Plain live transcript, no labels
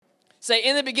Say,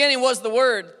 in the beginning was the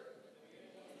Word.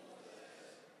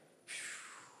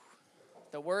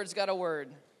 The Word's got a word.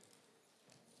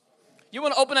 You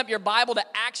want to open up your Bible to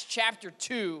Acts chapter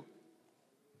 2.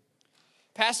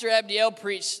 Pastor Abdiel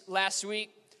preached last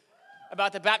week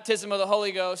about the baptism of the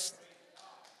Holy Ghost.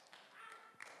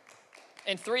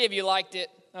 And 3 of you liked it.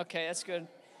 Okay, that's good.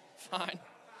 Fine.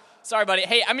 Sorry, buddy.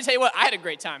 Hey, I'm going to tell you what, I had a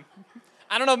great time.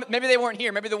 I don't know, maybe they weren't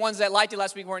here. Maybe the ones that liked it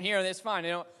last week weren't here, and it's fine.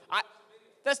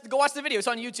 Go watch the video. It's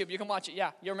on YouTube. You can watch it.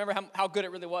 Yeah, you remember how good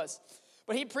it really was.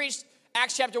 But he preached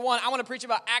Acts chapter 1. I want to preach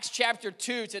about Acts chapter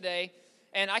 2 today.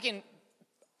 And I can,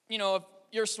 if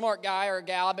you're a smart guy or a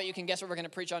gal, I bet you can guess what we're going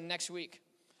to preach on next week.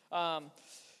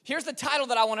 Here's the title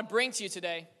that I want to bring to you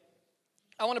today.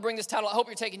 I want to bring this title. I hope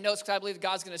you're taking notes because I believe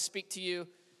God's going to speak to you.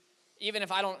 Even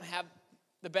if I don't have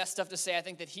the best stuff to say, I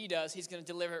think that He does. He's going to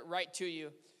deliver it right to you.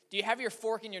 Do you have your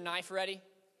fork and your knife ready?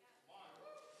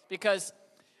 Because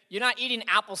you're not eating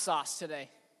applesauce today.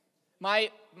 My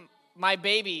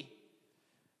baby,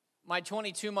 my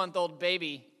 22-month-old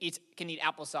baby can eat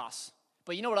applesauce.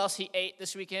 But you know what else he ate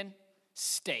this weekend?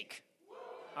 Steak.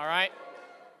 All right?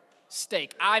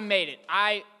 Steak. I made it.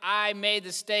 I made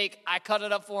the steak. I cut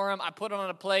it up for him. I put it on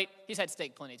a plate. He's had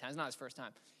steak plenty of times. Not his first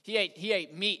time. He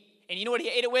ate meat. And you know what he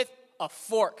ate it with? A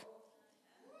fork.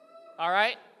 All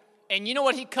right? And you know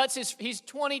what he's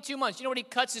 22 months. You know what he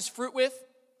cuts his fruit with?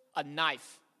 A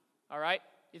knife. All right?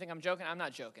 You think I'm joking? I'm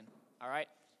not joking. All right?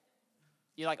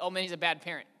 You're like, oh, man, he's a bad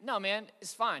parent. No, man,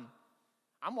 it's fine.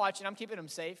 I'm watching. I'm keeping him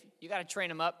safe. You got to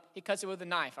train him up. He cuts it with a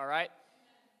knife, all right?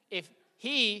 If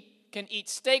he can eat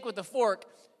steak with a fork,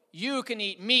 you can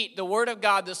eat meat, the Word of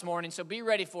God this morning, so be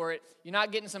ready for it. You're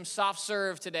not getting some soft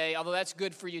serve today, although that's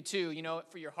good for you too.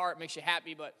 For your heart, makes you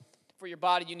happy, but for your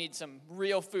body, you need some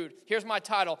real food. Here's my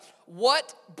title.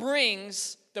 What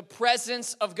brings the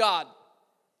presence of God?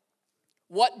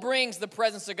 What brings the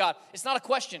presence of God? It's not a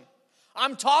question.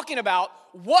 I'm talking about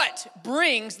what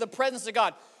brings the presence of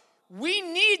God. We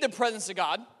need the presence of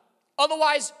God.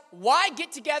 Otherwise, why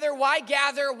get together? Why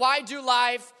gather? Why do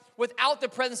life without the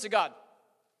presence of God?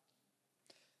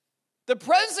 The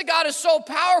presence of God is so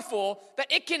powerful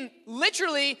that it can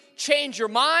literally change your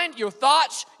mind, your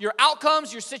thoughts, your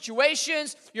outcomes, your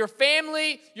situations, your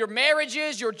family, your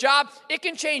marriages, your job. It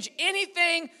can change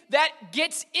anything that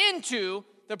gets into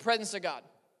the presence of God.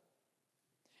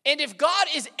 And if God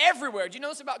is everywhere, do you know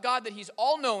this about God? That He's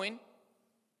all-knowing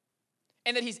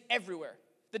and that He's everywhere.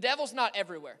 The devil's not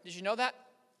everywhere. Did you know that?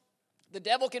 The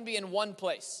devil can be in one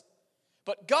place.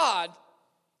 But God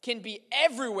can be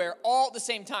everywhere all at the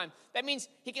same time. That means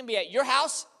He can be at your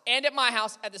house and at my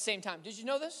house at the same time. Did you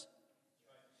know this?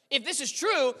 If this is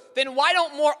true, then why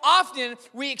don't more often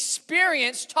we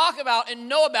experience, talk about, and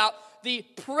know about the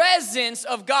presence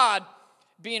of God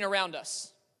being around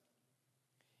us?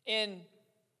 In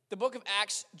the book of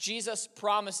Acts, Jesus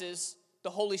promises the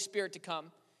Holy Spirit to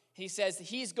come. He says that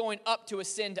He's going up to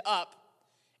ascend up,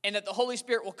 and that the Holy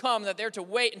Spirit will come, and that they're to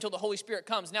wait until the Holy Spirit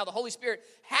comes. Now, the Holy Spirit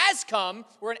has come.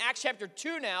 We're in Acts chapter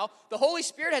 2 now. The Holy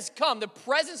Spirit has come. The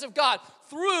presence of God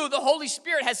through the Holy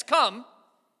Spirit has come.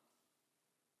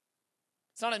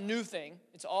 It's not a new thing.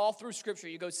 It's all through Scripture.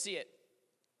 You go see it.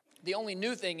 The only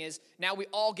new thing is now we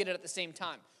all get it at the same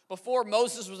time. Before,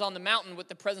 Moses was on the mountain with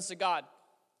the presence of God.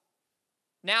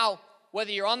 Now, whether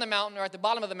you're on the mountain or at the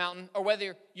bottom of the mountain, or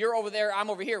whether you're over there,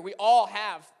 I'm over here, we all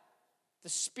have the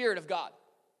Spirit of God.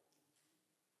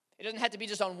 It doesn't have to be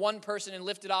just on one person and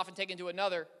lifted off and taken to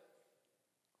another.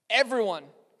 Everyone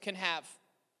can have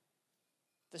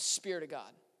the Spirit of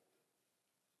God.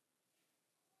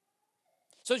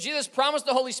 So Jesus promised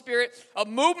the Holy Spirit. A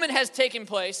movement has taken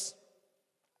place.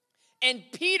 And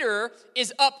Peter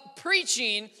is up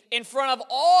preaching in front of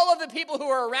all of the people who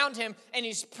are around him. And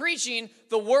he's preaching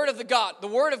the Word of God,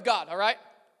 all right?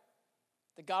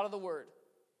 The God of the Word.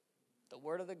 The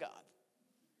Word of the God.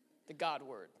 The God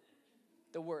Word.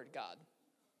 The Word God.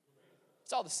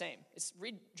 It's all the same.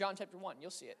 Read John chapter 1.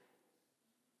 You'll see it.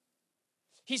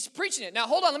 He's preaching it. Now,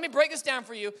 hold on. Let me break this down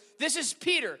for you. This is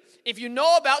Peter. If you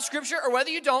know about Scripture or whether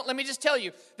you don't, let me just tell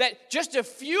you that just a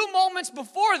few moments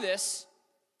before this,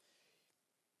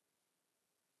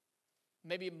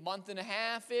 maybe a month and a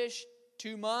half-ish,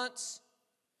 2 months,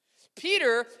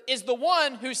 Peter is the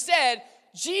one who said,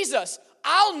 Jesus,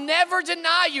 I'll never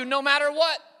deny you no matter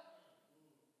what.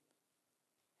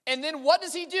 And then what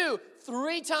does he do?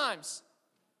 3 times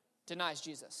denies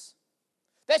Jesus.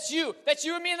 That's you. That's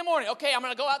you and me in the morning. Okay, I'm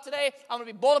going to go out today. I'm going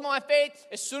to be bold about my faith.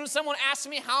 As soon as someone asks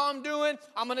me how I'm doing,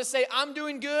 I'm going to say I'm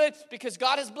doing good because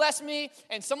God has blessed me.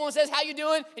 And someone says, how you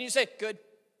doing? And you say, good.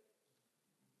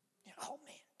 Oh,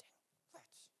 man.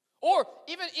 Or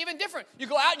even different. You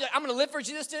go out and you're like, I'm going to live for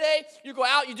Jesus today. You go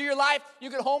out, you do your life. You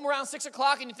get home around 6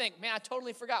 o'clock and you think, man, I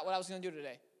totally forgot what I was going to do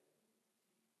today.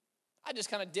 I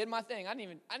just kind of did my thing. I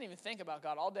didn't even think about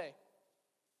God all day.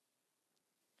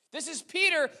 This is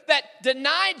Peter that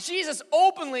denied Jesus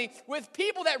openly with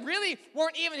people that really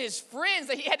weren't even his friends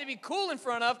that he had to be cool in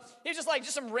front of. He was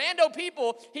just some rando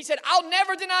people. He said, I'll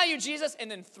never deny you, Jesus. And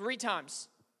then 3 times,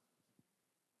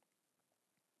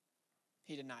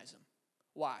 he denies him.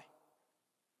 Why?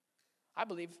 I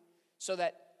believe so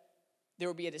that there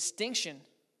will be a distinction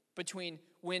between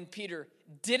when Peter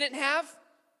didn't have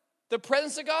the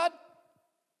presence of God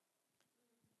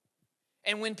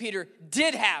and when Peter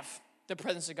did have the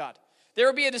presence of God. There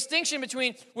will be a distinction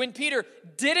between when Peter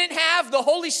didn't have the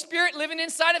Holy Spirit living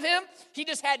inside of him, he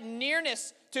just had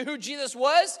nearness to who Jesus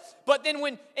was, but then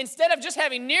when instead of just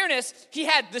having nearness, he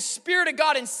had the Spirit of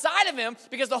God inside of him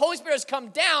because the Holy Spirit has come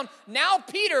down, now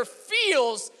Peter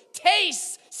feels,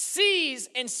 tastes, sees,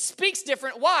 and speaks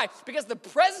different. Why? Because the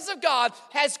presence of God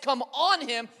has come on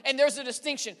him, and there's a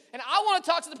distinction. And I want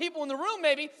to talk to the people in the room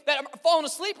maybe that are falling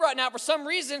asleep right now for some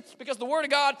reason because the Word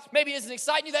of God maybe isn't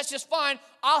exciting you. That's just fine.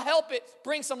 I'll help it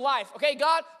bring some life. Okay,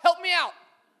 God, help me out.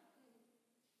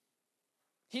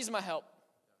 He's my help.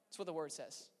 That's what the Word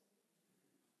says.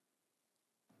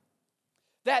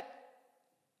 That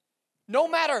no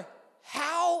matter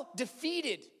how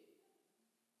defeated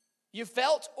you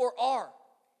felt or are,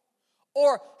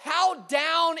 or how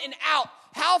down and out,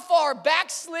 how far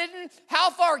backslidden, how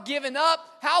far given up,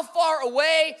 how far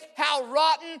away, how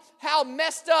rotten, how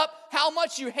messed up, how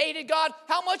much you hated God,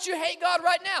 how much you hate God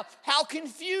right now, how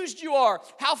confused you are,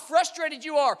 how frustrated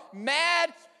you are,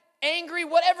 mad, angry,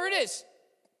 whatever it is.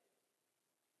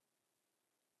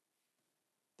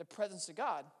 The presence of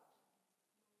God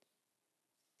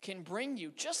can bring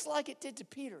you, just like it did to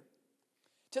Peter,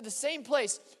 to the same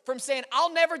place from saying,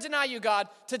 I'll never deny you, God,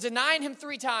 to denying him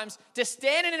 3 times, to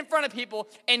standing in front of people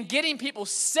and getting people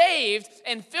saved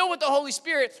and filled with the Holy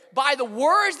Spirit by the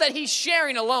words that he's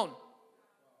sharing alone.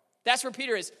 That's where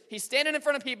Peter is. He's standing in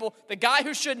front of people, the guy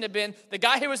who shouldn't have been, the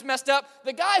guy who was messed up,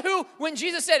 the guy who, when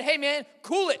Jesus said, hey man,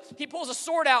 cool it, he pulls a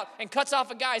sword out and cuts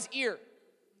off a guy's ear.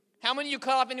 How many of you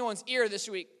cut off anyone's ear this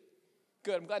week?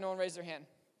 Good, I'm glad no one raised their hand.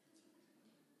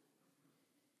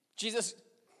 Jesus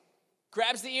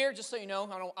grabs the ear, just so you know,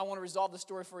 I want to resolve the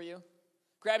story for you.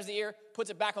 Grabs the ear,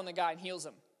 puts it back on the guy, and heals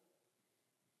him.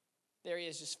 There he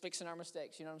is, just fixing our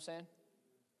mistakes. You know what I'm saying?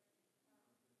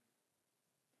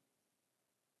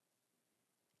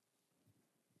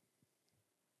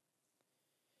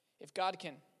 If God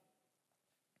can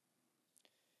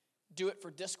do it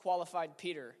for disqualified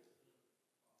Peter,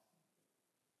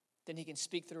 then he can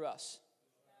speak through us.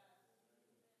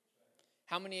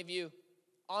 How many of you,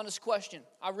 honest question,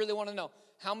 I really want to know,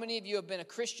 how many of you have been a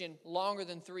Christian longer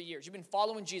than 3 years? You've been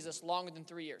following Jesus longer than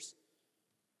 3 years.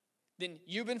 Then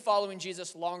you've been following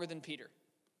Jesus longer than Peter.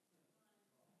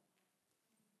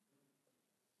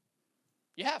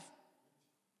 You have.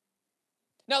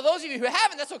 Now, those of you who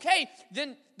haven't, that's okay.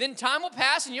 Then time will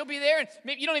pass and you'll be there. And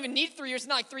maybe you don't even need 3 years. It's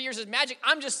not like 3 years is magic.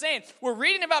 I'm just saying, we're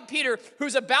reading about Peter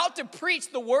who's about to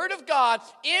preach the word of God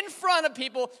in front of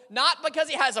people, not because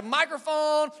he has a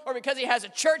microphone or because he has a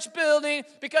church building,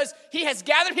 because he has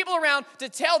gathered people around to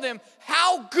tell them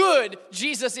how good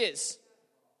Jesus is.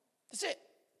 That's it.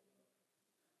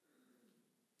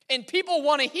 And people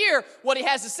want to hear what he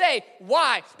has to say.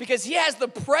 Why? Because he has the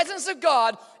presence of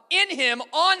God in him,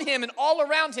 on him, and all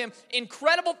around him.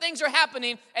 Incredible things are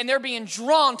happening, and they're being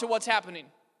drawn to what's happening.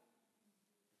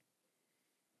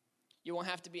 You won't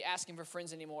have to be asking for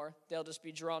friends anymore. They'll just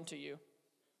be drawn to you.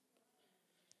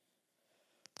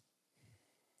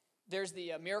 There's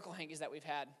the miracle hankies that we've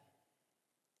had.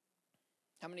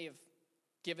 How many have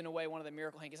given away one of the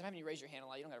miracle hankies? I'm having you raise your hand a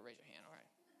lot. You don't got to raise your hand, all right?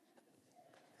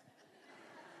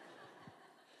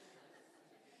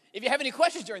 If you have any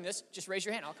questions during this, just raise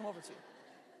your hand. I'll come over to you.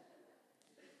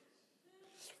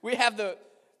 We have the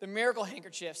miracle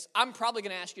handkerchiefs. I'm probably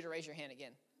going to ask you to raise your hand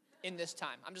again in this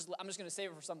time. I'm just going to save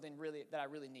it for something really that I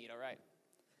really need, all right?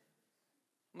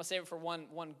 I'm going to save it for one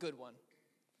good one.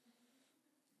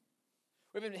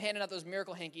 We've been handing out those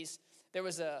miracle hankies. There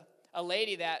was a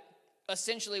lady that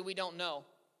essentially we don't know,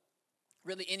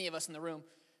 really any of us in the room.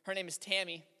 Her name is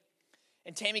Tammy.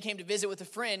 And Tammy came to visit with a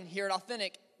friend here at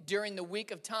Authentic during the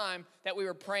week of time that we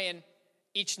were praying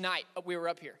each night we were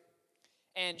up here.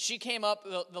 And she came up,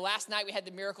 the last night we had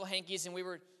the miracle hankies, and we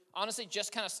were honestly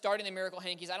just kind of starting the miracle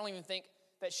hankies. I don't even think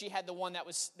that she had the one that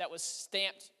was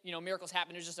stamped, miracles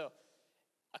happen. It was just a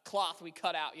cloth we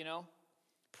cut out,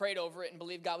 prayed over it and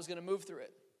believed God was going to move through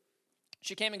it.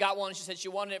 She came and got one, and she said she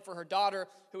wanted it for her daughter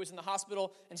who was in the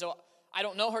hospital. And so I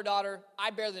don't know her daughter.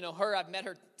 I barely know her. I've met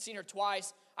her, seen her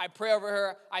twice. I pray over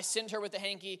her. I send her with the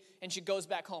hanky, and she goes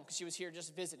back home because she was here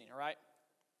just visiting, all right?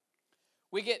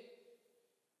 We get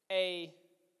a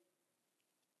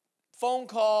phone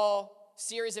call,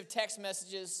 series of text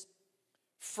messages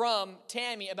from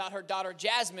Tammy about her daughter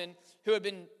Jasmine, who had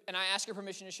been, and I asked her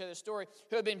permission to share this story,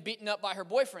 who had been beaten up by her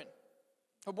boyfriend.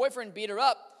 Her boyfriend beat her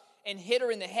up and hit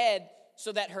her in the head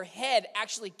so that her head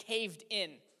actually caved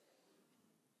in.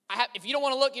 If you don't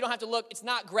want to look, you don't have to look. It's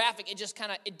not graphic.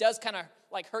 It does kind of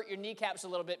like hurt your kneecaps a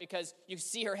little bit because you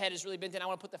see her head is really bent in. I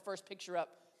want to put the first picture up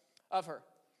of her.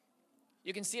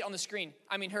 You can see it on the screen.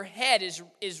 I mean, her head is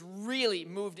really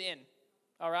moved in.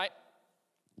 All right?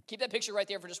 Keep that picture right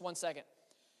there for just 1 second.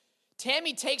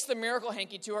 Tammy takes the miracle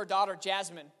hanky to her daughter,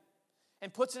 Jasmine,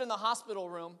 and puts it in the hospital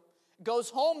room, goes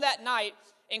home that night,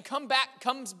 and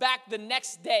comes back the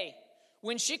next day.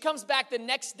 When she comes back the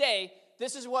next day,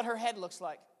 this is what her head looks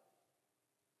like.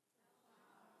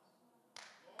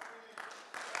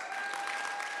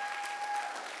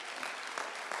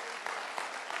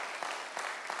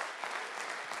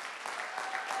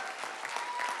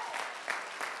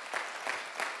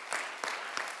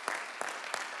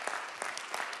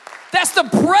 That's the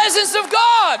presence of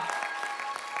God.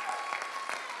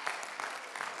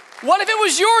 What if it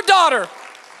was your daughter?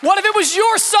 What if it was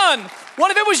your son?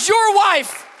 What if it was your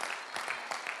wife?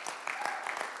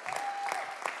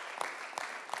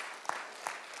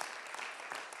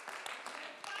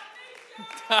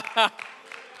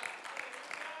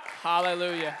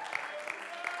 Hallelujah.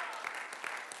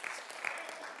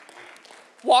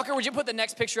 Walker, would you put the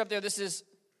next picture up there? This is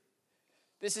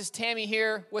Tammy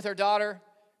here with her daughter.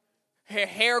 Her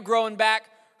hair growing back,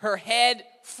 her head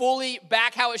fully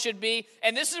back how it should be.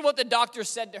 And this is what the doctor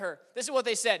said to her. This is what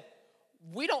they said.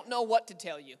 We don't know what to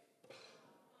tell you.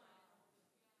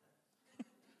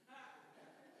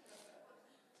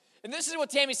 And this is what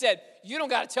Tammy said. You don't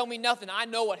got to tell me nothing. I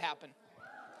know what happened.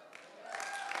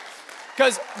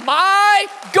 Because my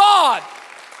God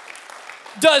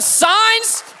does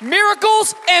signs,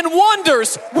 miracles, and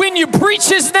wonders when you preach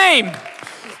his name.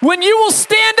 When you will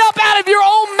stand up out of your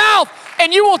own mouth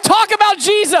and you will talk about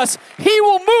Jesus, he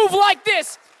will move like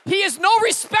this. He is no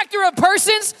respecter of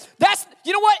persons.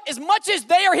 You know what? As much as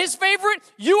they are his favorite,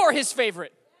 you are his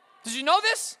favorite. Did you know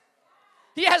this?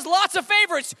 He has lots of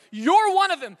favorites. You're one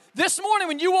of them. This morning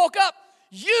when you woke up,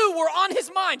 you were on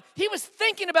his mind. He was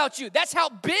thinking about you. That's how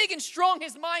big and strong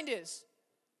his mind is.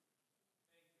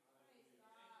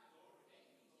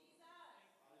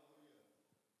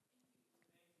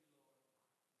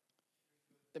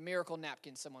 The miracle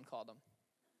napkins, someone called them.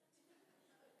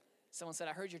 Someone said,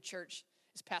 I heard your church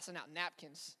is passing out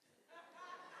napkins.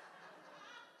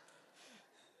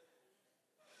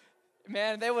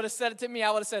 Man, if they would have said it to me,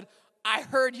 I would have said, I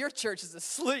heard your church is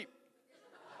asleep.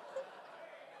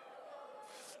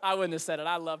 I wouldn't have said it.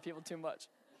 I love people too much.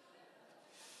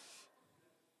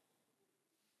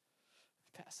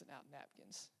 Passing out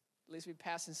napkins. At least we're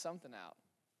passing something out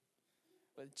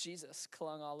with Jesus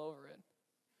clung all over it.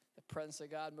 The presence of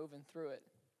God moving through it.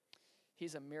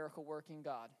 He's a miracle-working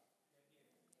God.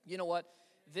 You know what?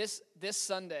 This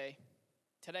Sunday,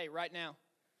 today, right now,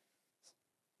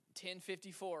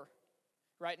 10:54,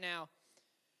 right now,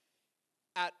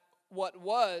 at what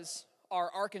was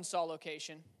our Arkansas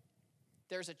location,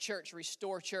 there's a church,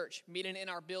 Restore Church, meeting in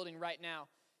our building right now,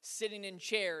 sitting in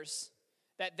chairs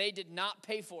that they did not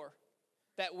pay for,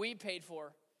 that we paid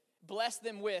for, blessed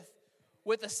them with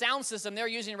a sound system they're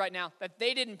using right now that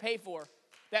they didn't pay for,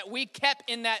 that we kept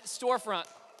in that storefront,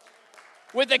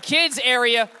 with a kids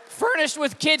area furnished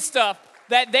with kids stuff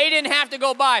that they didn't have to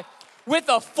go buy, with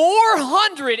a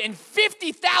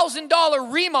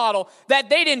 $450,000 remodel that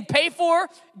they didn't pay for,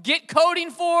 get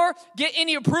coding for, get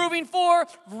any approving for,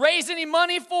 raise any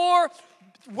money for,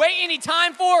 wait any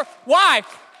time for. Why?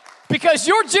 Because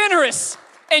you're generous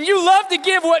and you love to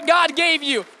give what God gave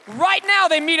you. Right now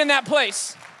they meet in that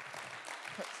place.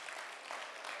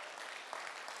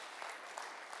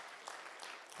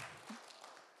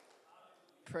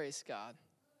 Praise God.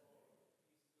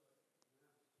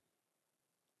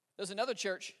 There's another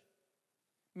church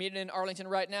meeting in Arlington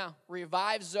right now,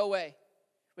 Revive Zoe.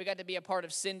 We got to be a part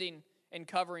of sending and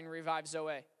covering Revive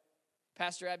Zoe.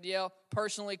 Pastor Abdiel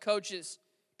personally coaches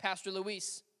Pastor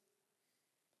Luis.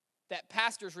 That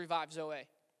pastors Revive Zoe.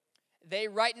 They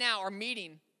right now are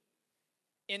meeting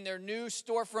in their new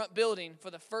storefront building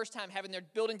for the first time, having their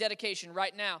building dedication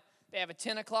right now. They have a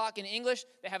 10 o'clock in English.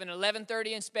 They have an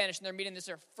 11:30 in Spanish, and they're meeting this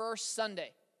their first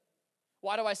Sunday.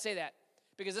 Why do I say that?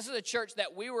 Because this is a church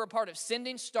that we were a part of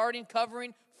sending, starting,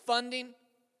 covering, funding.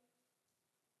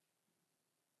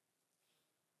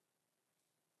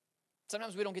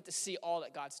 Sometimes we don't get to see all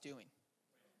that God's doing.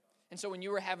 And so when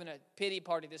you were having a pity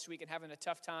party this week and having a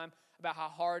tough time about how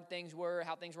hard things were,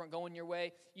 how things weren't going your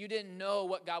way, you didn't know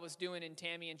what God was doing in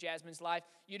Tammy and Jasmine's life.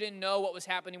 You didn't know what was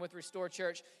happening with Restore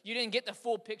Church. You didn't get the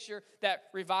full picture that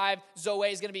Revive Zoe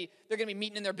is going to be. They're going to be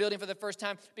meeting in their building for the first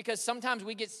time, because sometimes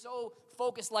we get so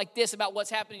focused like this about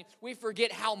what's happening, we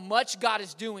forget how much God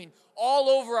is doing all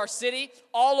over our city,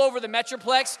 all over the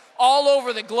Metroplex, all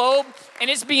over the globe, and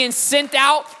it's being sent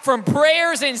out from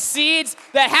prayers and seeds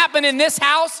that happen in this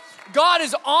house. God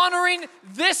is honoring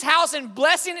this house and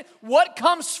blessing what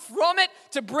comes from it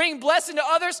to bring blessing to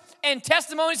others and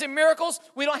testimonies and miracles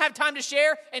we don't have time to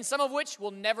share, and some of which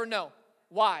we'll never know.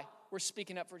 Why? We're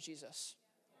speaking up for Jesus.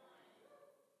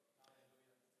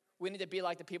 We need to be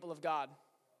like the people of God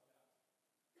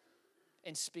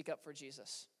and speak up for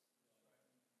Jesus.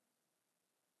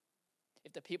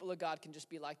 If the people of God can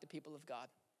just be like the people of God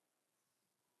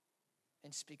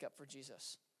and speak up for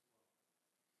Jesus.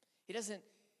 He doesn't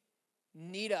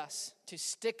need us to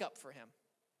stick up for him,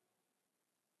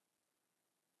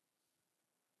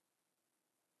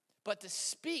 but to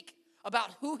speak about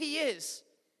who he is.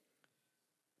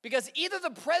 Because either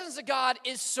the presence of God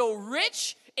is so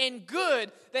rich and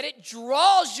good that it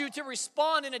draws you to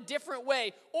respond in a different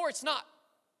way, or it's not.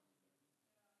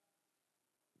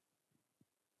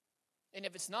 And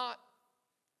if it's not,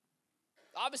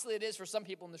 obviously it is for some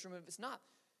people in this room. If it's not,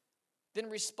 then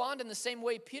respond in the same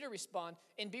way Peter responded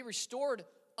and be restored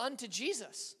unto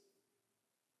Jesus.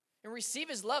 And receive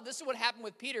his love. This is what happened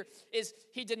with Peter, is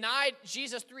he denied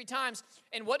Jesus 3 times.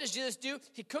 And what does Jesus do?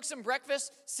 He cooks him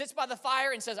breakfast, sits by the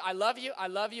fire, and says, I love you, I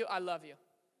love you, I love you.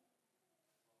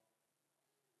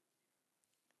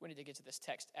 We need to get to this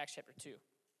text, Acts chapter 2.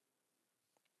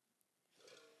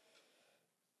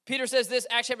 Peter says this,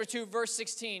 Acts chapter 2, verse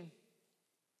 16.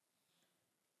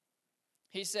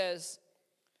 He says,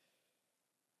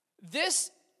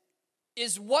 this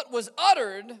is what was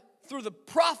uttered through the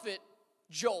prophet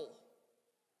Joel.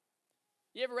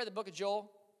 You ever read the book of Joel?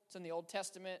 It's in the Old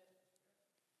Testament.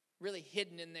 Really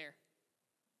hidden in there.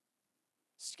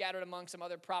 Scattered among some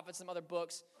other prophets, some other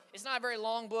books. It's not a very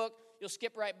long book. You'll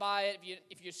skip right by it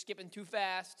if you're skipping too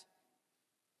fast.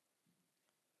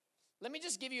 Let me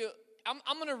just give you,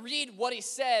 I'm going to read what he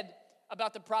said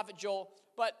about the prophet Joel,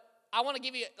 but I want to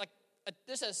give you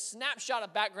just a snapshot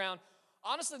of background.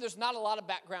 Honestly, there's not a lot of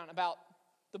background about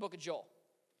the book of Joel.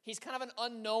 He's kind of an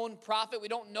unknown prophet. We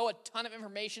don't know a ton of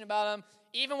information about him.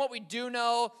 Even what we do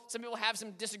know, some people have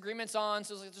some disagreements on.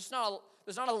 So there's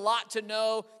not a lot to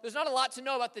know. There's not a lot to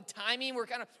know about the timing. We're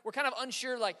kind of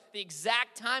unsure the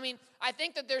exact timing. I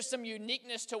think that there's some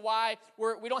uniqueness to why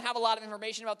we don't have a lot of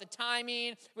information about the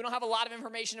timing. We don't have a lot of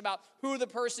information about who the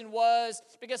person was,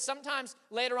 because sometimes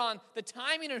later on the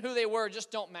timing and who they were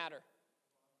just don't matter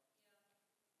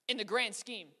in the grand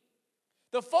scheme.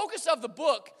 The focus of the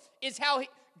book is how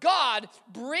God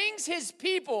brings his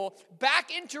people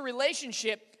back into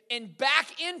relationship and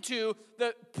back into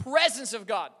the presence of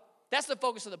God. That's the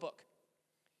focus of the book.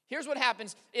 Here's what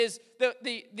happens is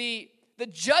the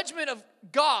judgment of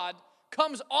God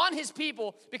comes on his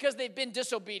people because they've been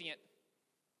disobedient.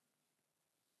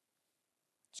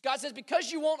 So God says,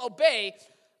 because you won't obey,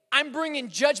 I'm bringing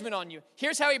judgment on you.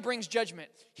 Here's how he brings judgment.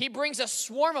 He brings a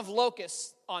swarm of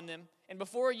locusts on them, and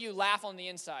before you laugh on the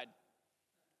inside,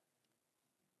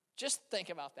 just think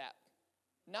about that.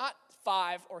 Not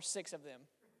 5 or 6 of them.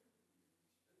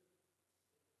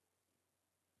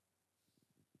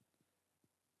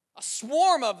 A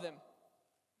swarm of them.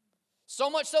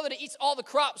 So much so that it eats all the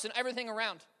crops and everything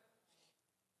around.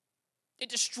 It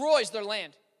destroys their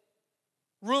land.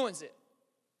 Ruins it.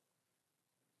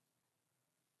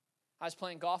 I was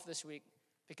playing golf this week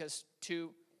because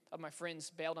 2 of my friends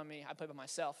bailed on me. I played by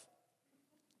myself.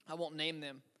 I won't name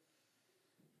them.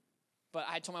 But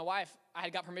I told my wife I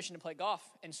had got permission to play golf,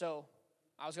 and so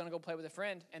I was going to go play with a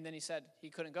friend, and then he said he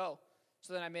couldn't go.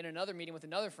 So then I made another meeting with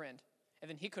another friend, and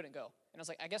then he couldn't go. And I was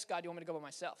like, I guess, God, you want me to go by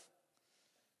myself?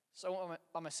 So I went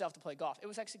by myself to play golf. It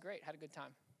was actually great. Had a good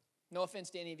time. No offense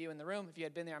to any of you in the room. If you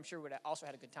had been there, I'm sure we would have also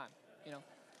had a good time,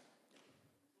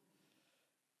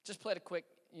 Just played a quick,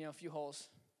 few holes.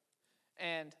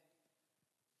 And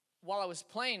while I was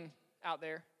playing out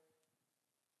there,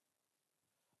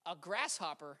 a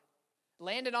grasshopper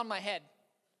landed on my head,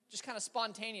 just kind of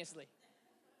spontaneously.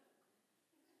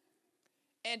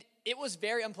 And it was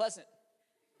very unpleasant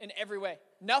in every way.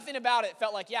 Nothing about it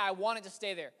felt like, I wanted to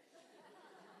stay there.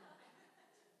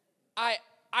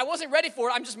 I wasn't ready for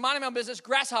it. I'm just minding my own business.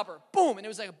 Grasshopper, boom. And it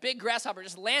was like a big grasshopper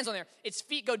just lands on there. Its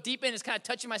feet go deep in. It's kind of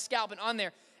touching my scalp and on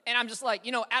there. And I'm just like,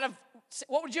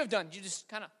 what would you have done? You just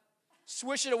kind of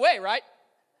swish it away, right?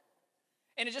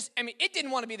 And it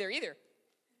didn't want to be there either.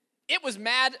 It was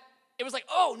mad. It was like,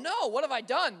 oh no, what have I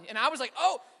done? And I was like,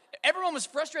 oh, everyone was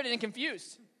frustrated and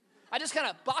confused. I just kind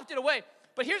of bopped it away.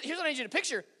 But here's what I need you to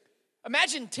picture.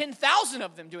 Imagine 10,000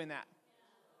 of them doing that.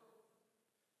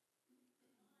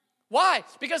 Why?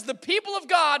 Because the people of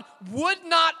God would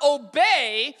not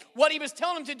obey what he was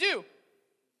telling them to do.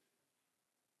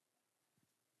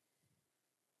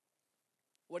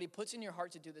 What he puts in your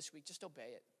heart to do this week, just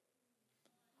obey it.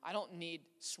 I don't need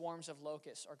swarms of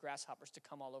locusts or grasshoppers to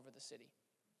come all over the city.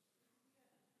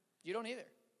 You don't either.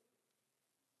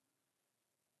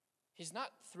 He's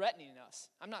not threatening us.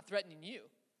 I'm not threatening you.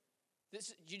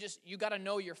 You got to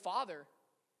know your Father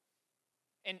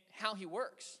and how he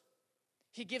works.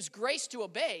 He gives grace to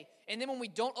obey, and then when we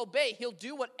don't obey, he'll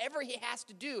do whatever he has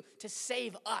to do to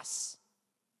save us.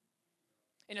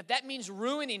 And if that means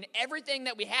ruining everything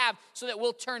that we have so that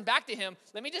we'll turn back to him,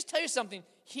 let me just tell you something.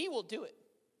 He will do it.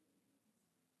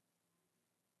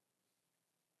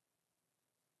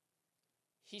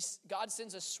 God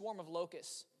sends a swarm of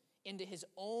locusts into his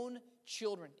own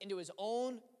children, into his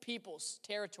own people's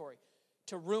territory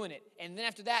to ruin it. And then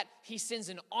after that, he sends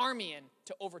an army in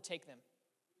to overtake them.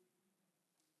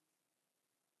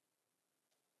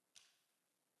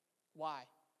 Why?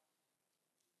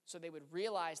 So they would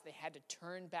realize they had to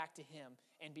turn back to him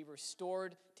and be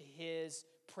restored to his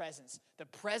presence. The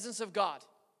presence of God.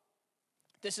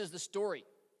 This is the story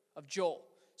of Joel.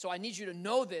 So I need you to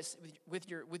know this with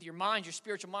your minds, your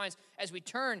spiritual minds, as we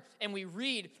turn and we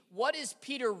read, what is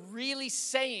Peter really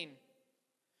saying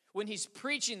when he's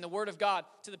preaching the word of God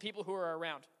to the people who are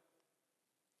around?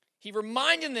 He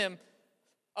reminded them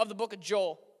of the book of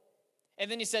Joel. And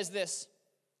then he says this,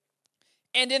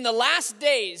 and in the last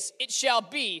days it shall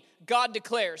be, God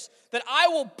declares, that I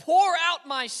will pour out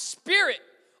my spirit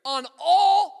on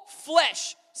all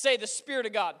flesh, say the Spirit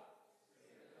of God.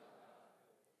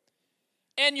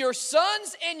 And your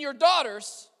sons and your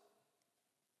daughters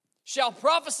shall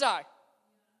prophesy,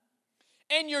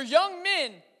 and your young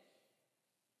men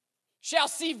shall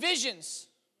see visions,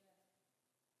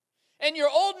 and your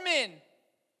old men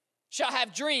shall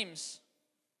have dreams.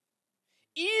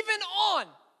 Even on,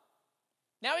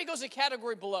 now he goes a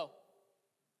category below.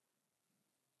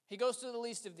 He goes to the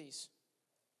least of these.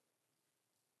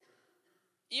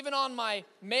 Even on my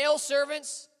male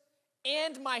servants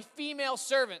and my female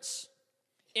servants,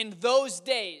 in those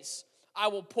days I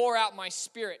will pour out my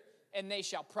spirit, and they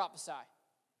shall prophesy.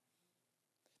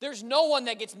 There's no one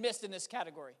that gets missed in this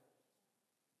category.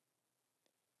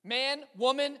 Man,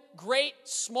 woman, great,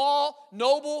 small,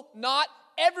 noble, not.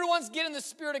 Everyone's getting the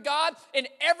Spirit of God, and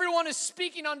everyone is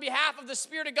speaking on behalf of the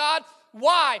Spirit of God.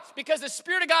 Why? Because the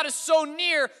Spirit of God is so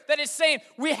near that it's saying,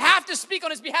 we have to speak on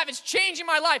his behalf. It's changing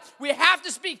my life. We have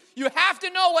to speak. You have to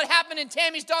know what happened in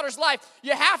Tammy's daughter's life.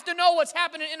 You have to know what's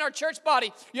happening in our church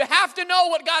body. You have to know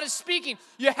what God is speaking.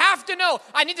 You have to know.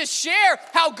 I need to share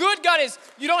how good God is.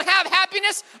 You don't have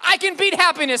happiness? I can beat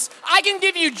happiness. I can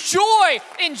give you joy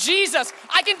in Jesus.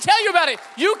 I can tell you about it.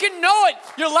 You can know it.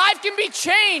 Your life can be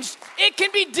changed. It can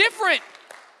be different.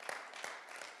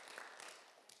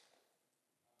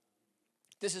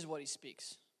 This is what he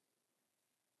speaks.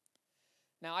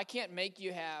 Now, I cannot make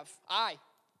you have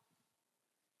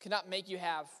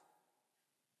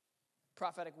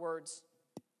prophetic words.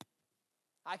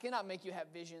 I cannot make you have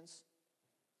visions.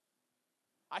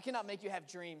 I cannot make you have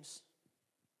dreams.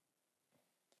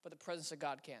 But the presence of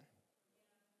God can.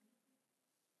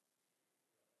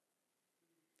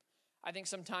 I think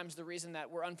sometimes the reason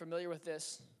that we're unfamiliar with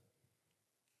this,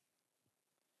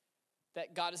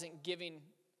 that God isn't giving,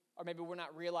 or maybe we're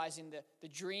not realizing the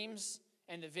dreams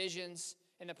and the visions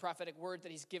and the prophetic word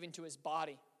that he's giving to his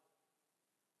body.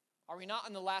 Are we not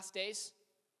in the last days?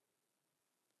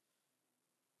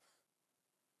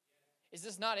 Is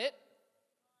this not it?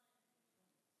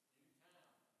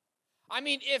 I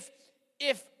mean, if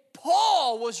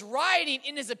Paul was writing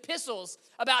in his epistles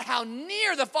about how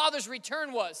near the Father's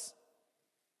return was,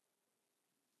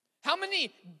 how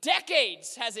many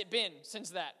decades has it been since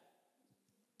that?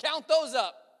 Count those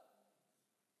up.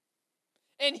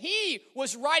 And he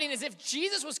was writing as if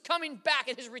Jesus was coming back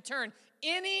at his return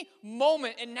any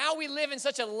moment. And now we live in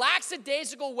such a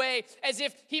lackadaisical way as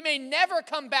if he may never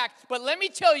come back. But let me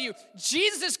tell you,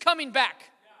 Jesus is coming back.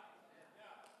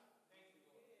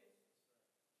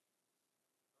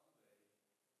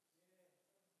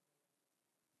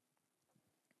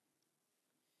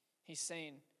 He's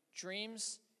saying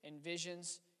dreams and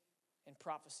visions and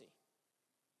prophecy.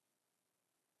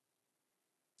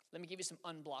 Let me give you some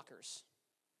unblockers.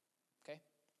 Okay?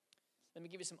 Let me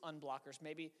give you some unblockers.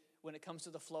 Maybe when it comes to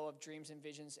the flow of dreams and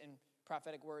visions and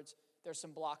prophetic words, there's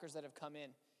some blockers that have come in.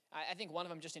 I think one of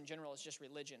them just in general is just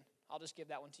religion. I'll just give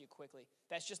that one to you quickly.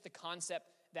 That's just the concept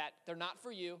that they're not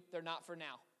for you, they're not for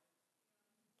now.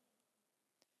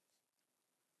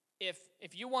 If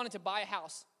you wanted to buy a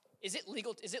house, is it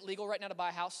legal right now to buy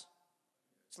a house?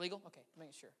 It's legal? Okay,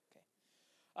 making sure.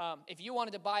 Okay. If you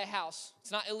wanted to buy a house,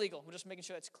 it's not illegal. We're just making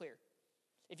sure that's clear.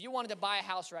 If you wanted to buy a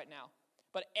house right now,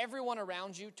 but everyone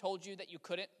around you told you that you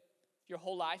couldn't your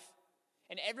whole life,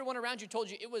 and everyone around you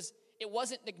told you it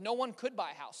wasn't like no one could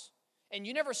buy a house, and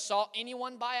you never saw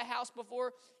anyone buy a house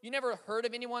before, you never heard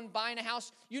of anyone buying a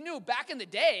house, you knew back in the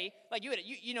day, like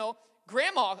you know,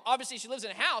 grandma, obviously she lives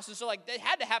in a house, and so like that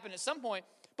had to happen at some point,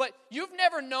 but you've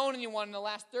never known anyone in the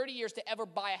last 30 years to ever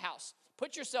buy a house.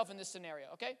 Put yourself in this scenario,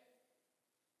 okay?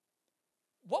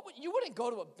 You wouldn't go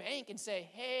to a bank and say,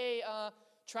 hey,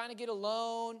 trying to get a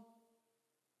loan,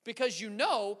 because you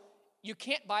know you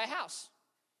can't buy a house,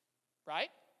 right?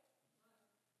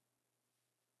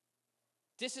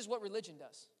 This is what religion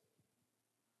does.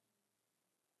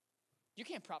 You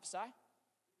can't prophesy.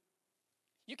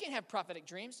 You can't have prophetic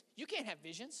dreams. You can't have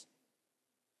visions.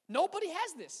 Nobody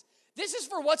has this. This is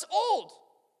for what's old.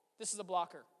 This is a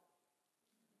blocker.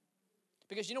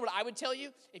 Because you know what I would tell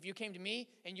you if you came to me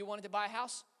and you wanted to buy a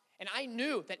house? And I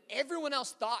knew that everyone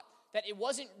else thought that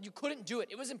you couldn't do it.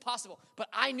 It was impossible. But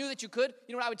I knew that you could.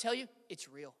 You know what I would tell you? It's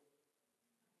real.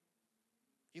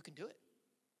 You can do it.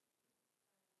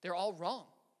 They're all wrong.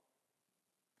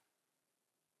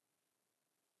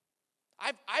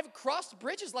 I've crossed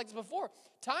bridges like this before.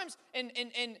 Times and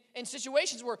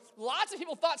situations where lots of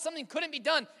people thought something couldn't be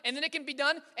done, and then it can be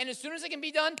done, and as soon as it can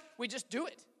be done, we just do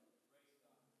it.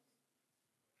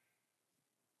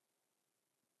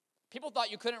 People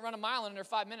thought you couldn't run a mile in under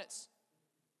 5 minutes.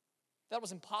 That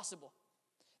was impossible.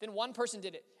 Then one person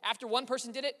did it. After one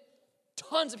person did it,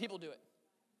 tons of people do it.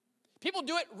 People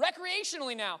do it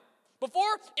recreationally now.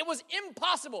 Before, it was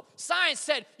impossible. Science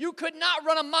said you could not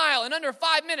run a mile in under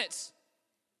 5 minutes.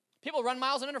 People run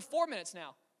miles in under 4 minutes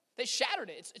now. They shattered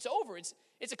it. It's over. It's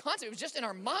a concept. It was just in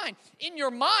our mind. In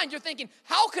your mind, you're thinking,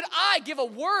 how could I give a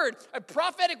word, a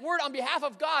prophetic word on behalf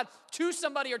of God to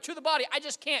somebody or to the body? I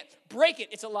just can't. Break it.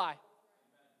 It's a lie.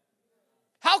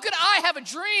 How could I have a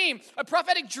dream, a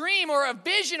prophetic dream or a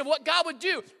vision of what God would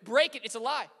do? Break it. It's a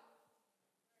lie.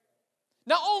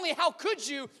 Not only how could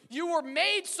you were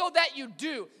made so that you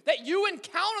do, that you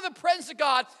encounter the presence of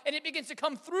God and it begins to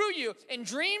come through you in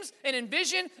dreams and in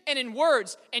vision and in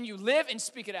words, and you live and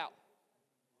speak it out.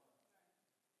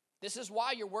 This is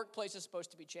why your workplace is supposed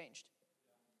to be changed.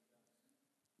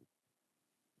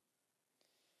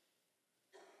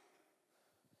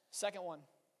 Second one,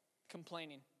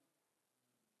 complaining.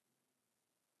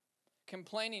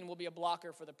 Complaining will be a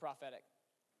blocker for the prophetic.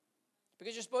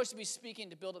 Because you're supposed to be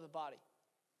speaking to build up the body.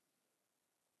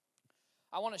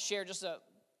 I want to share just a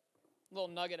little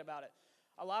nugget about it.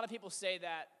 A lot of people say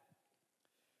that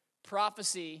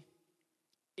prophecy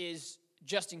is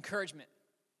just encouragement.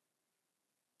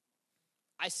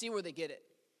 I see where they get it.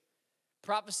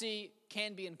 Prophecy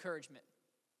can be encouragement.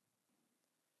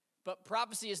 But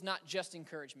prophecy is not just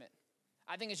encouragement.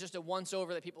 I think it's just a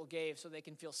once-over that people gave so they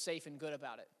can feel safe and good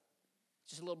about it.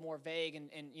 It's just a little more vague and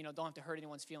don't have to hurt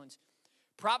anyone's feelings.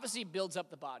 Prophecy builds up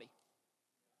the body.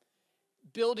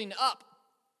 Building up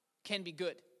can be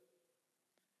good.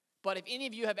 But if any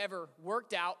of you have ever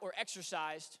worked out or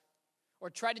exercised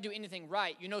or tried to do anything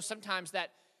right, you know sometimes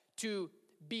that to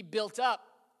be built up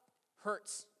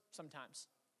hurts sometimes.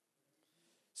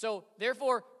 So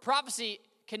therefore, prophecy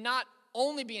cannot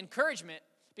only be encouragement,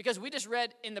 because we just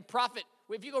read in the prophet,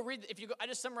 I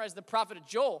just summarized the prophet of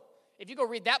Joel. If you go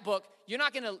read that book, you're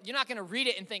not gonna read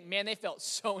it and think, man, they felt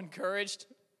so encouraged.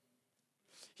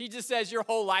 He just says your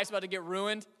whole life's about to get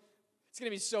ruined. It's going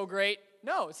to be so great.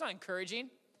 No, it's not encouraging.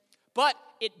 But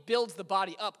it builds the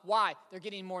body up. Why? They're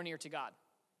getting more near to God.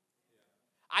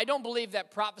 I don't believe that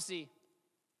prophecy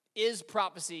is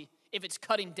prophecy if it's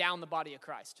cutting down the body of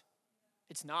Christ.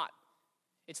 It's not.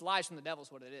 It's lies from the devil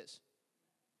is what it is.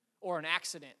 Or an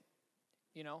accident,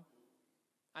 I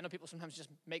know people sometimes just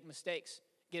make mistakes,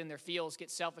 get in their feels, get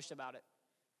selfish about it.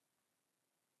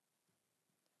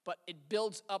 But it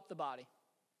builds up the body.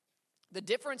 The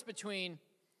difference between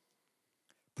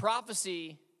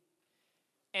prophecy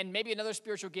and maybe another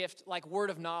spiritual gift like word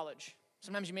of knowledge.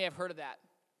 Sometimes you may have heard of that.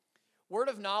 Word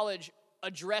of knowledge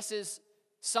addresses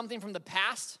something from the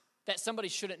past that somebody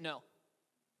shouldn't know.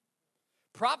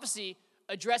 Prophecy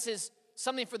addresses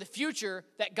something for the future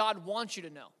that God wants you to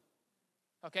know.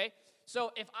 Okay?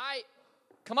 So if I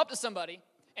come up to somebody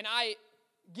and I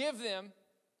give them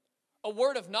a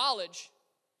word of knowledge,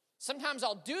 sometimes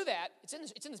I'll do that. It's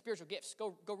in the spiritual gifts.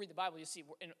 Go read the Bible. You'll see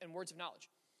in words of knowledge.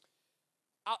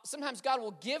 sometimes God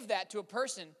will give that to a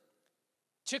person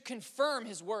to confirm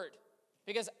his word.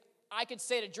 Because I could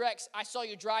say to Drex, I saw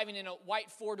you driving in a white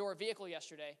 4-door vehicle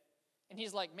yesterday. And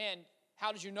he's like, man,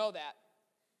 how did you know that?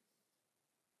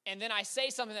 And then I say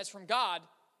something that's from God,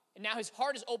 and now his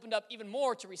heart is opened up even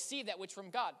more to receive that which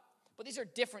from God. But these are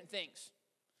different things.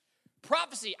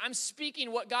 Prophecy, I'm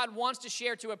speaking what God wants to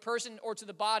share to a person or to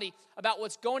the body about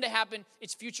what's going to happen.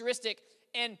 It's futuristic.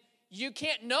 And you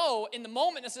can't know in the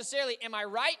moment necessarily, am I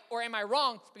right or am I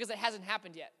wrong, because it hasn't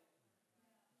happened yet.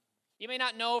 You may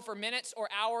not know for minutes or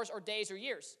hours or days or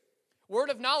years. Word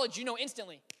of knowledge, you know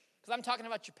instantly, because I'm talking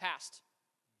about your past.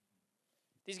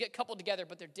 These get coupled together,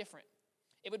 but they're different.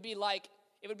 It would be like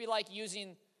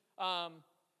using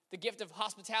the gift of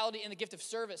hospitality and the gift of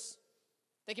service.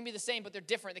 They can be the same, but they're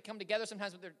different. They come together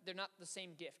sometimes, but they're not the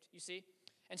same gift, you see?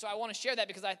 And so I want to share that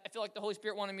because I feel like the Holy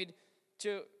Spirit wanted me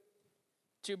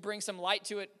to bring some light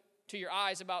to it, to your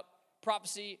eyes about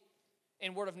prophecy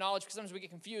and word of knowledge, because sometimes we get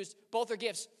confused. Both are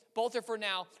gifts. Both are for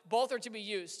now. Both are to be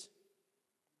used.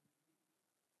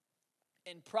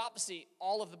 In prophecy,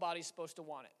 all of the body is supposed to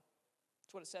want it.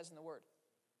 That's what it says in the Word.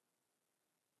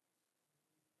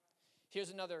 Here's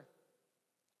another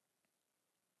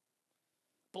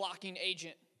blocking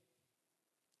agent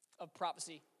of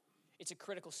prophecy. It's a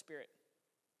critical spirit.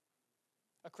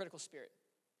 A critical spirit.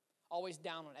 Always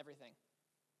down on everything.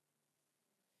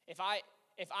 If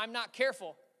I'm not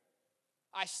careful,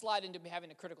 I slide into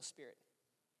having a critical spirit.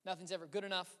 Nothing's ever good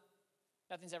enough.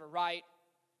 Nothing's ever right.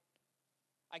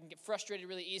 I can get frustrated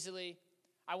really easily.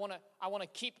 I want to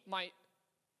keep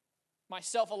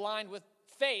myself aligned with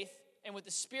faith and with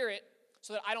the Spirit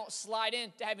so that I don't slide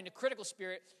into having a critical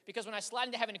spirit, because when I slide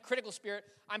into having a critical spirit,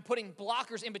 I'm putting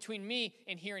blockers in between me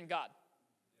and hearing God.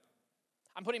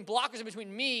 I'm putting blockers in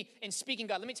between me and speaking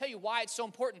God. Let me tell you why it's so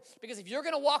important. Because if you're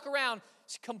going to walk around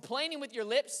complaining with your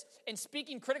lips and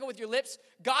speaking critical with your lips,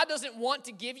 God doesn't want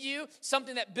to give you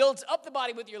something that builds up the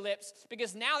body with your lips,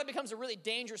 because now that becomes a really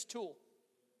dangerous tool.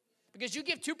 Because you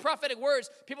give 2 prophetic words,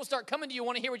 people start coming to you,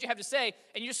 want to hear what you have to say,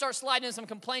 and you just start sliding in some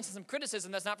complaints and some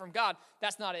criticism that's not from God.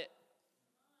 That's not it.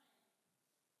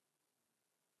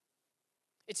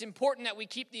 It's important that we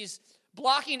keep these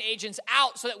blocking agents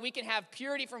out so that we can have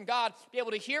purity from God, be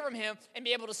able to hear from him, and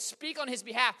be able to speak on his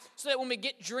behalf, so that when we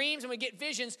get dreams and we get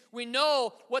visions, we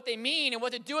know what they mean and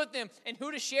what to do with them and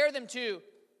who to share them to.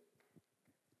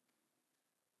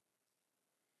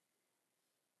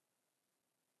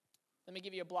 Let me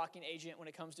give you a blocking agent when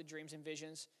it comes to dreams and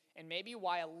visions, and maybe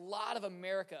why a lot of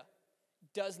America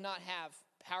does not have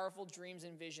powerful dreams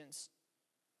and visions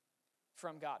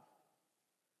from God.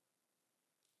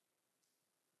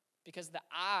 Because the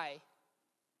eye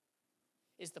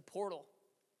is the portal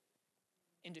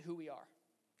into who we are.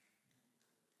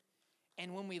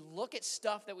 And when we look at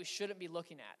stuff that we shouldn't be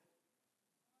looking at,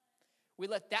 we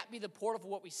let that be the portal for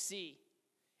what we see.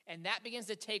 And that begins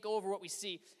to take over what we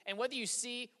see. And whether you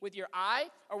see with your eye,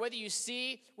 or whether you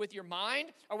see with your mind,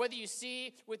 or whether you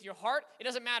see with your heart, it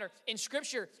doesn't matter. In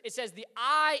Scripture, it says the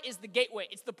eye is the gateway.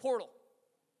 It's the portal.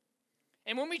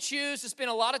 And when we choose to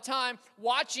spend a lot of time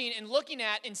watching and looking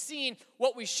at and seeing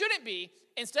what we shouldn't be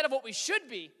instead of what we should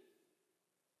be,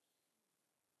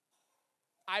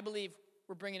 I believe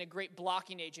we're bringing a great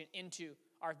blocking agent into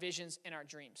our visions and our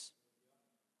dreams.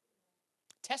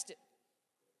 Test it.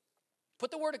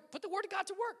 Put the word of God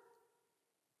to work.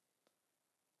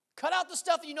 Cut out the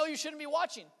stuff that you know you shouldn't be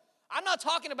watching. I'm not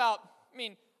talking about,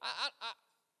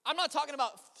 I'm not talking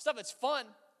about stuff that's fun.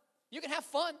 You can have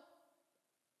fun.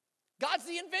 God's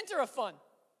the inventor of fun.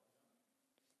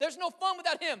 There's no fun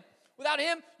without him. Without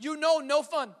him, you know no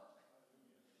fun.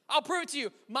 I'll prove it to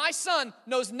you. My son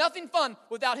knows nothing fun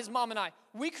without his mom and I.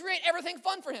 We create everything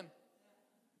fun for him.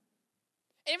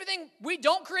 Everything we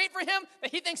don't create for him that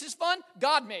he thinks is fun,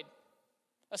 God made.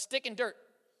 A stick and dirt.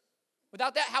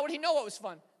 Without that, how would he know what was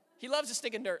fun? He loves a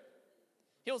stick and dirt.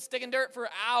 He'll stick and dirt for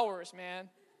hours, man.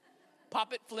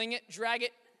 Pop it, fling it, drag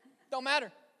it. Don't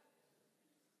matter.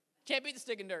 Can't beat the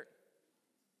stick and dirt.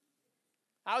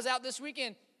 I was out this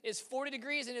weekend. It's 40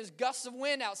 degrees and there's gusts of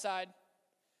wind outside.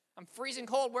 I'm freezing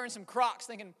cold wearing some Crocs,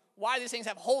 thinking, why do these things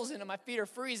have holes in them? My feet are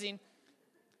freezing.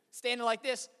 Standing like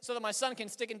this so that my son can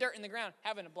stick in dirt in the ground,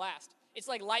 having a blast. It's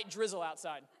like light drizzle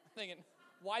outside. Thinking,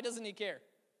 why doesn't he care?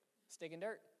 Stick in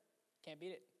dirt. Can't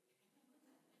beat it.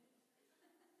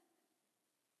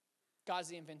 God's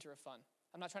the inventor of fun.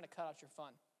 I'm not trying to cut out your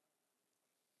fun.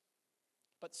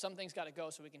 But some things got to go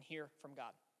so we can hear from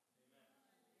God.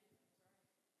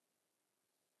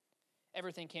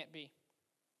 Everything can't be.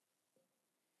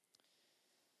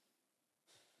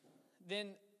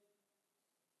 Then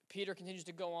Peter continues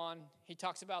to go on. He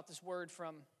talks about this word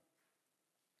from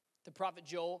the prophet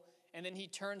Joel, and then he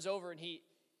turns over and he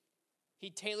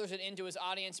tailors it into his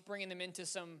audience, bringing them into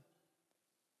some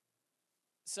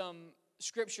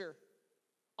scripture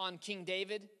on King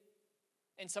David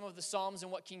and some of the Psalms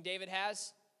and what King David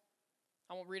has.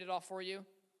 I won't read it all for you.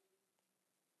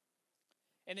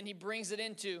 And then he brings it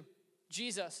into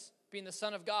Jesus being the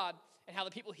Son of God and how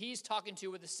the people he's talking to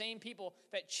were the same people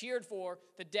that cheered for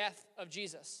the death of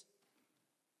Jesus.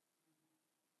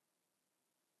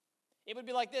 It would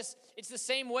be like this. It's the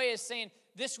same way as saying,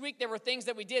 this week there were things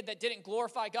that we did that didn't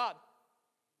glorify God.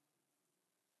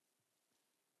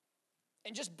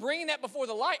 And just bringing that before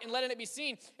the light and letting it be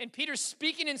seen. And Peter's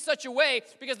speaking in such a way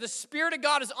because the Spirit of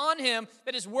God is on him,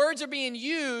 that his words are being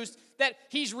used, that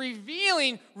he's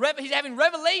revealing, he's having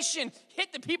revelation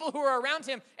hit the people who are around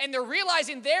him. And they're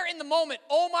realizing there in the moment,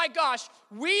 oh my gosh,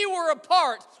 we were a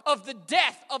part of the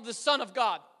death of the Son of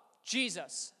God,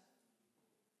 Jesus.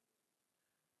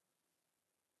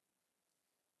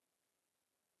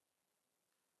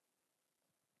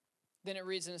 Then it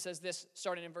reads and it says this,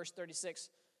 starting in verse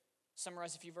 36.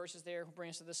 Summarize a few verses there. We'll bring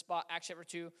us to this spot, Acts chapter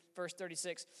 2, verse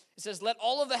 36. It says, let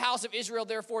all of the house of Israel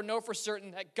therefore know for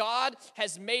certain that God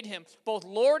has made him both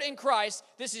Lord and Christ.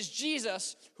 This is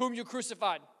Jesus whom you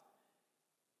crucified.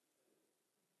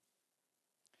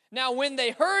 Now when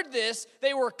they heard this,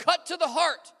 they were cut to the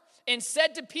heart and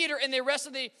said to Peter and the rest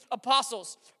of the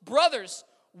apostles, brothers,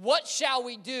 what shall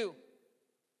we do?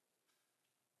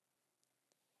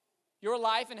 Your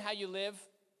life and how you live,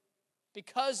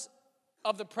 because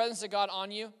of the presence of God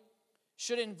on you,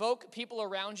 should invoke people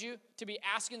around you to be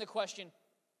asking the question,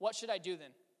 what should I do then?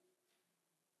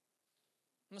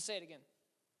 I'm going to say it again.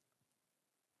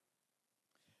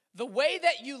 The way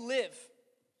that you live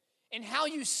and how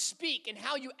you speak and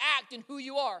how you act and who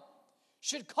you are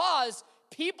should cause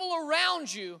people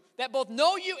around you that both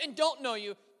know you and don't know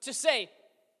you to say,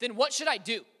 then what should I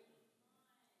do?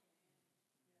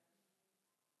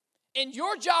 And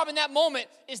your job in that moment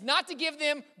is not to give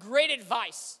them great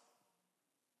advice.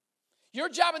 Your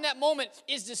job in that moment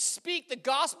is to speak the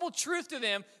gospel truth to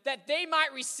them that they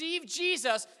might receive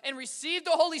Jesus and receive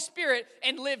the Holy Spirit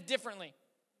and live differently.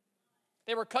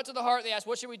 They were cut to the heart. They asked,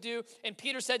 what should we do? And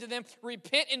Peter said to them,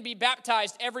 repent and be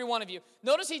baptized, every one of you.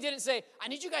 Notice he didn't say, I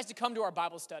need you guys to come to our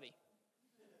Bible study.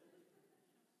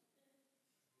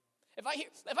 If I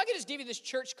could just give you this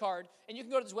church card and you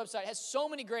can go to this website, it has so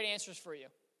many great answers for you.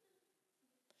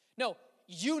 No,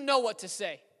 you know what to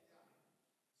say.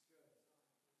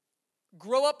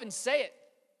 Grow up and say it.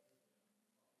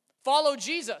 Follow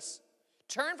Jesus.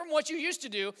 Turn from what you used to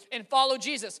do and follow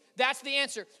Jesus. That's the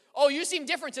answer. Oh, you seem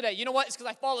different today. You know what? It's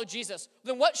because I follow Jesus.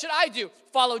 Then what should I do?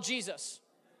 Follow Jesus.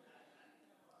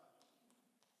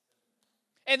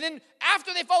 And then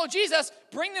after they follow Jesus,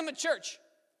 bring them to church.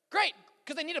 Great,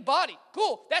 because they need a body.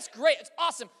 Cool, that's great. It's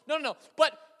awesome. No.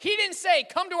 But he didn't say,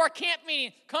 come to our camp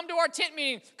meeting, come to our tent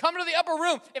meeting, come to the upper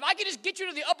room. If I could just get you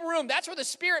to the upper room, that's where the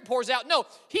Spirit pours out. No,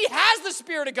 he has the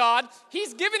Spirit of God.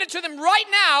 He's giving it to them right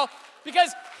now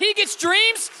because he gets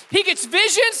dreams, he gets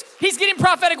visions, he's getting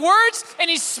prophetic words,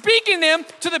 and he's speaking them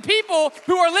to the people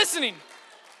who are listening.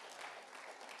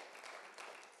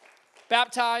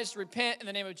 Baptized, repent in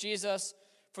the name of Jesus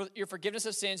for your forgiveness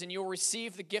of sins, and you will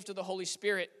receive the gift of the Holy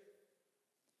Spirit.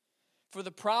 For the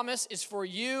promise is for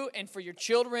you and for your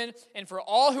children and for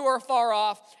all who are far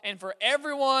off and for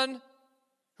everyone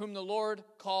whom the Lord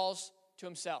calls to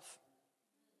himself.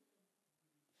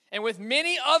 And with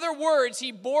many other words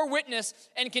he bore witness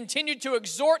and continued to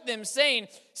exhort them, saying,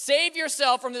 save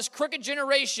yourself from this crooked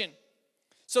generation.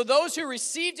 So those who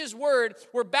received his word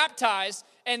were baptized,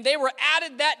 and they were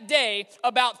added that day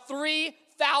about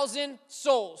 3,000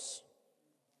 souls.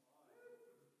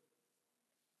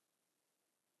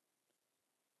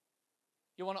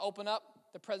 You want to open up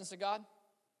the presence of God?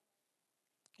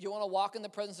 You want to walk in the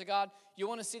presence of God? You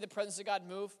want to see the presence of God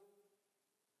move?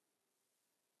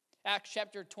 Acts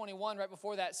chapter 21, right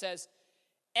before that, says,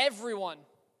 everyone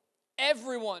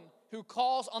who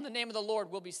calls on the name of the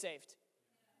Lord will be saved.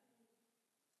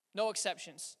 No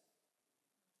exceptions.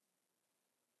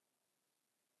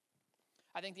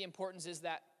 I think the importance is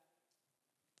that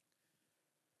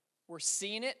we're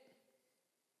seeing it,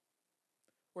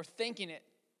 we're thinking it,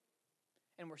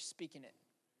 and we're speaking it.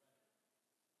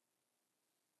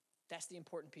 That's the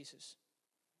important pieces.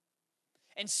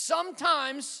 And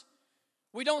sometimes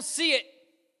we don't see it,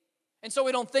 and so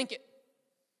we don't think it.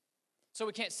 So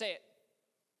we can't say it.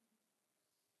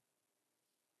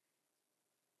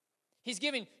 He's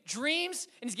giving dreams,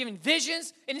 and he's giving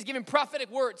visions, and he's giving prophetic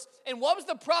words. And what was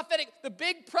the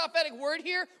big prophetic word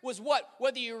here was what?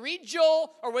 Whether you read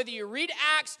Joel or whether you read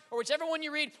Acts or whichever one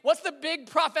you read, what's the big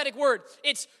prophetic word?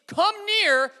 It's come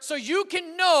near so you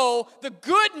can know the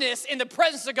goodness in the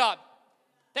presence of God.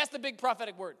 That's the big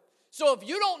prophetic word. So if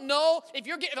you don't know, if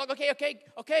you're getting,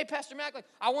 okay, Pastor Mac, like,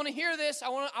 I want to hear this. I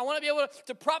want to be able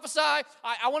to prophesy.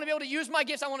 I want to be able to use my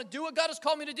gifts. I want to do what God has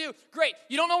called me to do. Great.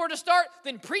 You don't know where to start?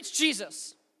 Then preach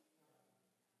Jesus.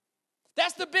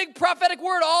 That's the big prophetic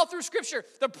word all through Scripture.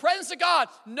 The presence of God.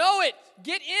 Know it.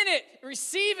 Get in it.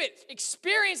 Receive it.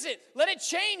 Experience it. Let it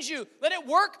change you. Let it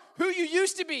work who you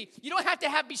used to be. You don't have to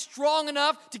be strong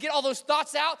enough to get all those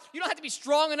thoughts out. You don't have to be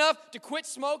strong enough to quit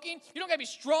smoking. You don't have to be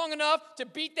strong enough to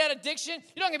beat that addiction.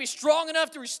 You don't have to be strong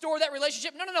enough to restore that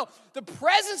relationship. No. The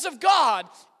presence of God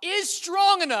is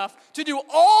strong enough to do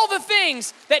all the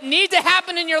things that need to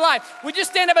happen in your life. Would you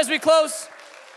stand up as we close?